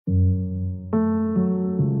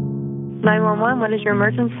911, what is your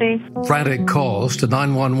emergency? Frantic calls to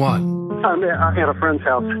 911. I'm at a friend's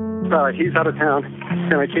house. He's out of town,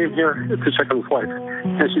 and I came here to check on his wife,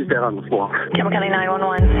 and she's dead on the floor. Campbell County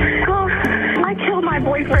 911. Oh, I killed my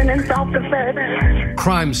boyfriend in self-defense.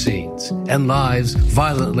 Crime scenes and lives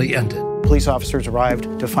violently ended. Police officers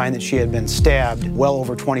arrived to find that she had been stabbed well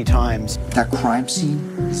over 20 times. That crime scene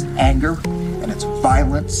is anger, and it's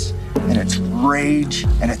violence, and it's rage,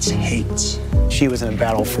 and it's hate. She was in a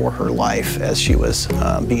battle for her life as she was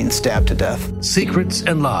being stabbed to death. Secrets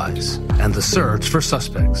and lies, and the search for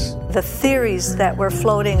suspects. The theories that were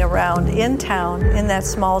floating around in town, in that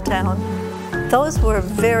small town, those were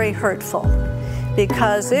very hurtful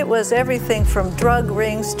because it was everything from drug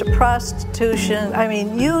rings to prostitution. I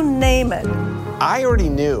mean, you name it. I already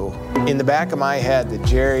knew in the back of my head that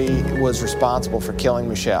Jerry was responsible for killing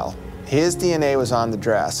Michelle. His DNA was on the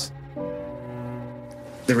dress.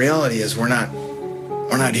 The reality is we're not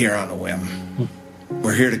here on a whim.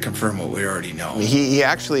 We're here to confirm what we already know. He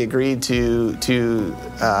actually agreed to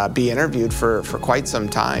be interviewed for quite some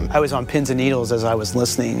time. I was on pins and needles as I was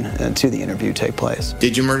listening to the interview take place.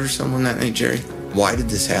 Did you murder someone that night, Jerry? Why did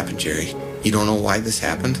this happen, Jerry? You don't know why this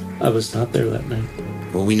happened? I was not there that night.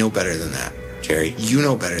 Well, we know better than that, Jerry. You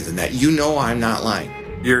know better than that. You know I'm not lying.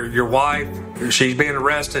 Your wife, she's being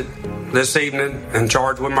arrested this evening and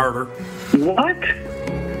charged with murder. What?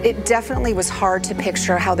 It definitely was hard to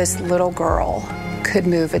picture how this little girl could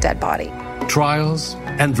move a dead body. Trials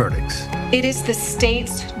and verdicts. It is the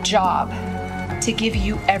state's job to give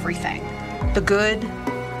you everything. The good,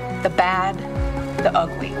 the bad, the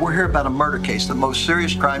ugly. We're here about a murder case, the most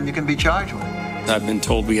serious crime you can be charged with. I've been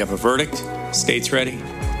told we have a verdict. State's ready.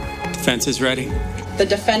 Defense is ready. The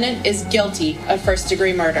defendant is guilty of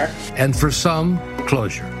first-degree murder. And for some,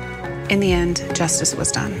 closure. In the end, justice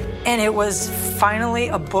was done. And it was finally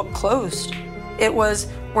a book closed. It was,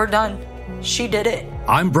 we're done. She did it.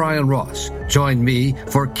 I'm Brian Ross. Join me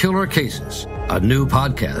for Killer Cases, a new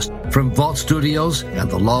podcast from Vault Studios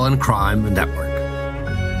and the Law and Crime Network.